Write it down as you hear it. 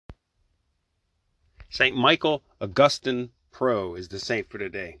St. Michael Augustine Pro is the saint for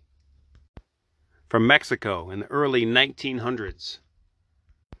today. From Mexico in the early 1900s.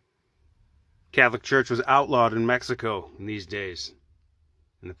 Catholic Church was outlawed in Mexico in these days,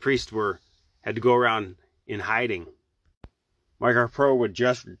 and the priests had to go around in hiding. Michael Pro would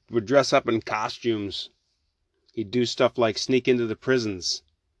dress up in costumes. He'd do stuff like sneak into the prisons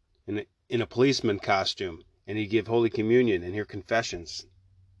in a policeman costume, and he'd give Holy Communion and hear confessions.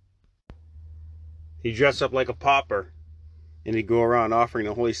 He'd dress up like a pauper, and he'd go around offering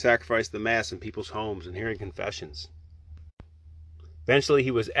the Holy Sacrifice of the Mass in people's homes and hearing confessions. Eventually, he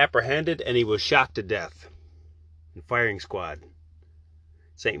was apprehended and he was shot to death in firing squad.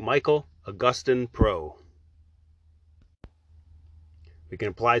 St. Michael Augustine Pro. We can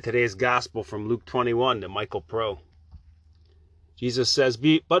apply today's gospel from Luke 21 to Michael Pro. Jesus says,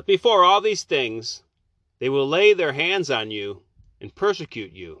 "But before all these things, they will lay their hands on you and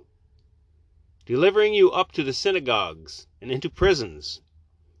persecute you, delivering you up to the synagogues and into prisons,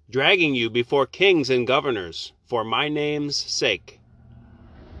 dragging you before kings and governors for my name's sake.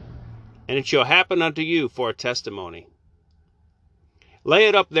 And it shall happen unto you for a testimony. Lay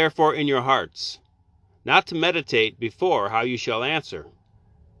it up therefore in your hearts, not to meditate before how you shall answer.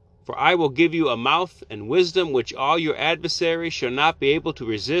 For I will give you a mouth and wisdom which all your adversaries shall not be able to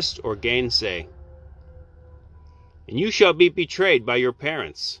resist or gainsay. And you shall be betrayed by your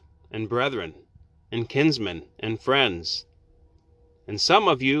parents, and brethren, and kinsmen, and friends. And some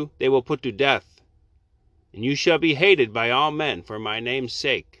of you they will put to death. And you shall be hated by all men for my name's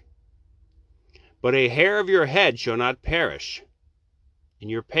sake. But a hair of your head shall not perish. In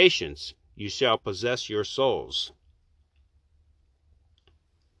your patience you shall possess your souls."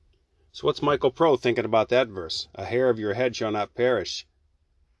 So what's Michael Pro thinking about that verse? A hair of your head shall not perish.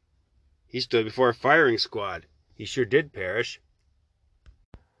 He stood before a firing squad. He sure did perish.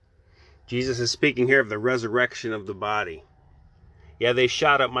 Jesus is speaking here of the resurrection of the body. Yeah, they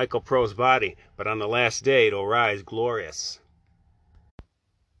shot up Michael Pro's body, but on the last day it'll rise glorious.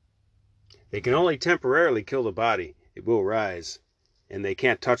 They can only temporarily kill the body. It will rise, and they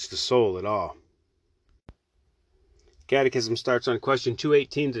can't touch the soul at all. Catechism starts on question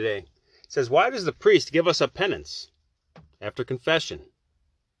 218 today. It says, why does the priest give us a penance after confession?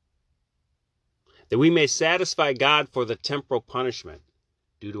 That we may satisfy God for the temporal punishment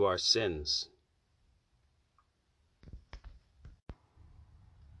due to our sins.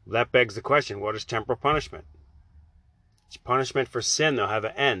 That begs the question, what is temporal punishment? It's punishment for sin that'll have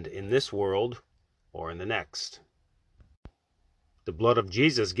an end in this world or in the next. The blood of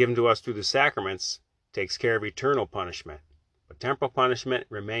Jesus given to us through the sacraments takes care of eternal punishment, but temporal punishment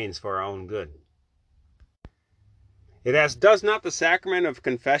remains for our own good. It asks, does not the sacrament of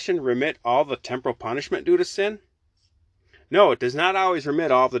confession remit all the temporal punishment due to sin? No, it does not always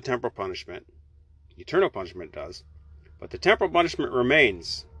remit all of the temporal punishment. Eternal punishment does, but the temporal punishment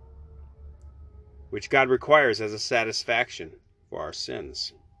remains, which God requires as a satisfaction for our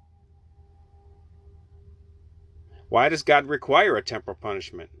sins. Why does God require a temporal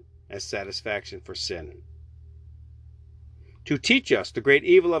punishment as satisfaction for sin? To teach us the great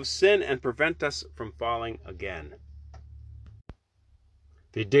evil of sin and prevent us from falling again.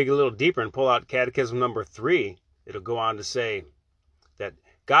 If you dig a little deeper and pull out Catechism number 3, it'll go on to say that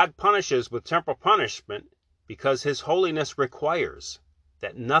God punishes with temporal punishment because his holiness requires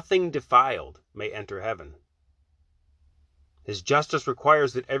that nothing defiled may enter heaven. His justice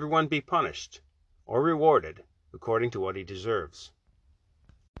requires that everyone be punished or rewarded according to what he deserves.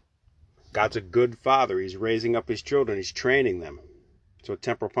 God's a good father. He's raising up his children. He's training them. That's what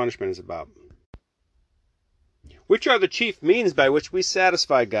temporal punishment is about. Which are the chief means by which we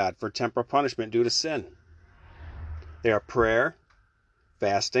satisfy God for temporal punishment due to sin? They are prayer,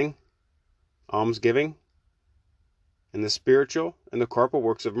 fasting, almsgiving, and the spiritual and the corporal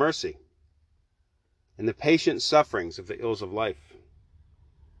works of mercy, and the patient sufferings of the ills of life.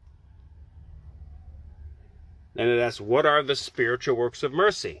 Then it asks, what are the spiritual works of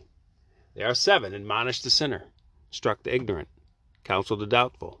mercy? They are 7. Admonish the sinner, instruct the ignorant, counsel the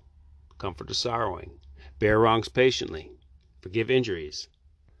doubtful, comfort the sorrowing, bear wrongs patiently, forgive injuries,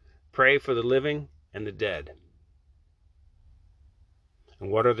 pray for the living and the dead.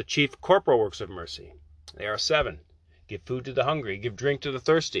 And what are the chief corporal works of mercy? They are 7. Give food to the hungry, give drink to the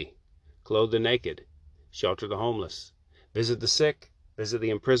thirsty, clothe the naked, shelter the homeless, visit the sick, visit the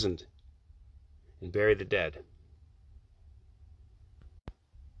imprisoned, and bury the dead.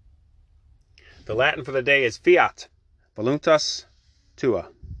 The Latin for the day is Fiat, Voluntas tua.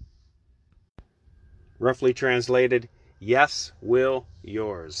 Roughly translated, yes, will,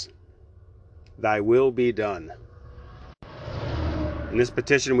 yours. Thy will be done. In this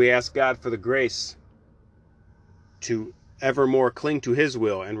petition we ask God for the grace to evermore cling to his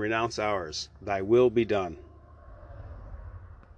will and renounce ours. Thy will be done.